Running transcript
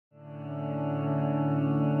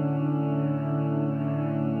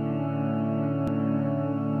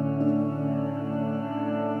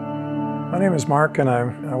name is Mark, and I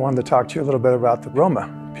wanted to talk to you a little bit about the Roma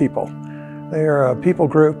people. They are a people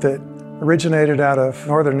group that originated out of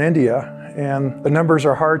northern India, and the numbers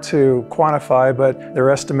are hard to quantify, but they're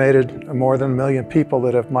estimated more than 1 million people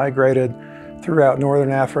that have migrated throughout northern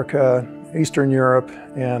Africa, Eastern Europe,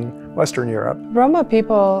 and Western Europe. Roma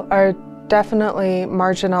people are definitely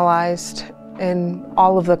marginalized in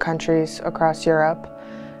all of the countries across Europe,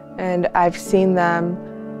 and I've seen them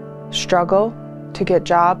struggle to get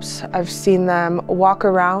jobs. I've seen them walk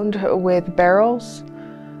around with barrels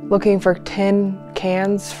looking for tin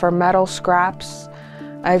cans for metal scraps.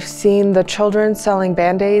 I've seen the children selling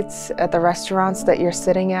Band-Aids at the restaurants that you're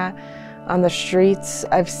sitting at on the streets.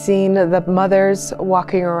 I've seen the mothers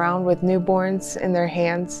walking around with newborns in their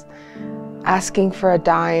hands, asking for a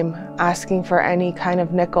dime, asking for any kind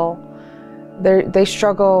of nickel. They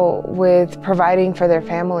struggle with providing for their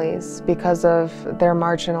families because of their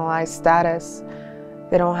marginalized status.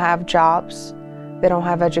 They don't have jobs, they don't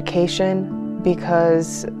have education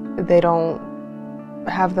because they don't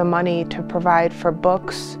have the money to provide for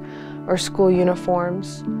books or school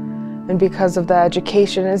uniforms. And because of the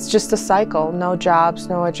education, it's just a cycle. No jobs,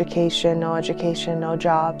 no education, no education, no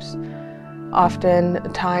jobs.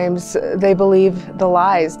 Oftentimes, they believe the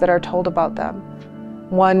lies that are told about them.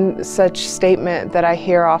 One such statement that I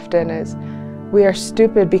hear often is, "We are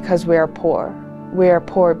stupid because we are poor. We are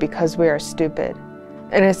poor because we are stupid."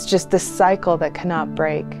 And it's just this cycle that cannot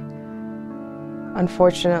break.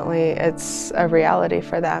 Unfortunately, it's a reality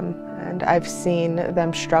for them, and I've seen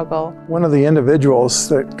them struggle. One of the individuals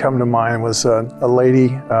that come to mind was a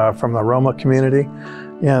lady from the Roma community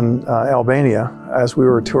in Albania. As we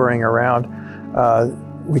were touring around,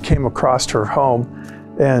 we came across her home,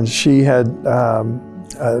 and she had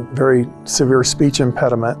a very severe speech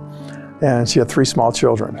impediment, and she had 3 small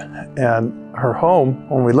children. And her home,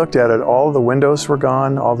 when we looked at it, all the windows were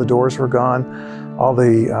gone, all the doors were gone, all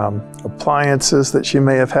the appliances that she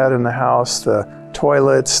may have had in the house, the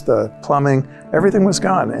toilets, the plumbing, everything was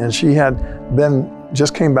gone. And she had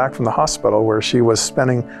just came back from the hospital, where she was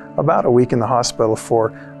spending about a week in the hospital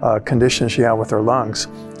for a condition she had with her lungs.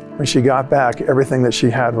 When she got back, everything that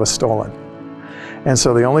she had was stolen. And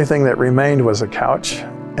so the only thing that remained was a couch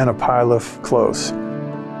and a pile of clothes.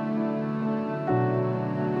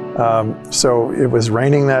 So it was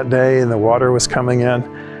raining that day, and the water was coming in,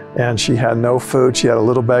 and she had no food. She had a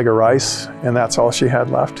little bag of rice, and that's all she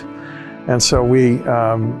had left. And so we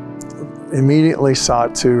immediately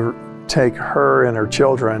sought to take her and her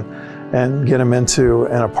children and get them into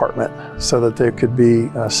an apartment so that they could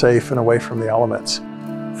be safe and away from the elements.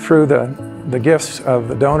 Through the gifts of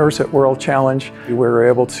the donors at World Challenge, we were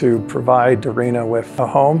able to provide Darina with a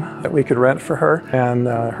home that we could rent for her and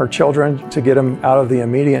her children, to get them out of the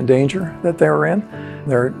immediate danger that they were in.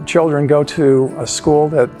 Their children go to a school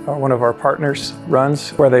that one of our partners runs,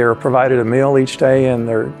 where they are provided a meal each day, and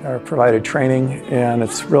they're provided training, and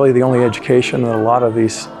it's really the only education that a lot of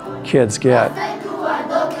these kids get.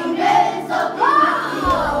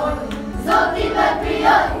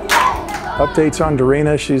 Updates on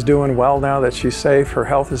Darina: she's doing well now that she's safe. Her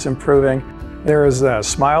health is improving. There is a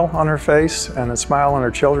smile on her face and a smile on her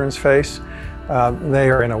children's face. They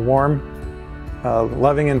are in a warm,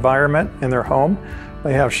 loving environment in their home.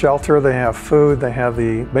 They have shelter, they have food, they have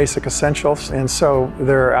the basic essentials. And so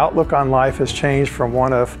their outlook on life has changed from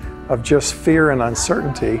one of just fear and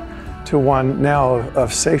uncertainty to one now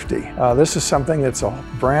of safety. This is something that's a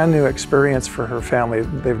brand new experience for her family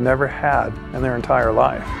they've never had in their entire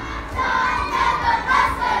life.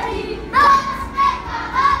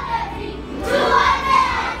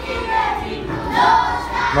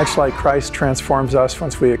 Much like Christ transforms us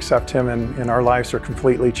once we accept Him, and our lives are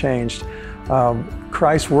completely changed,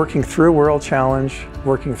 Christ, working through World Challenge,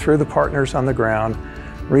 working through the partners on the ground,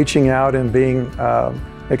 reaching out and being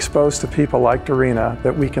exposed to people like Darina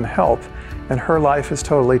that we can help, and her life is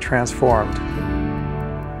totally transformed.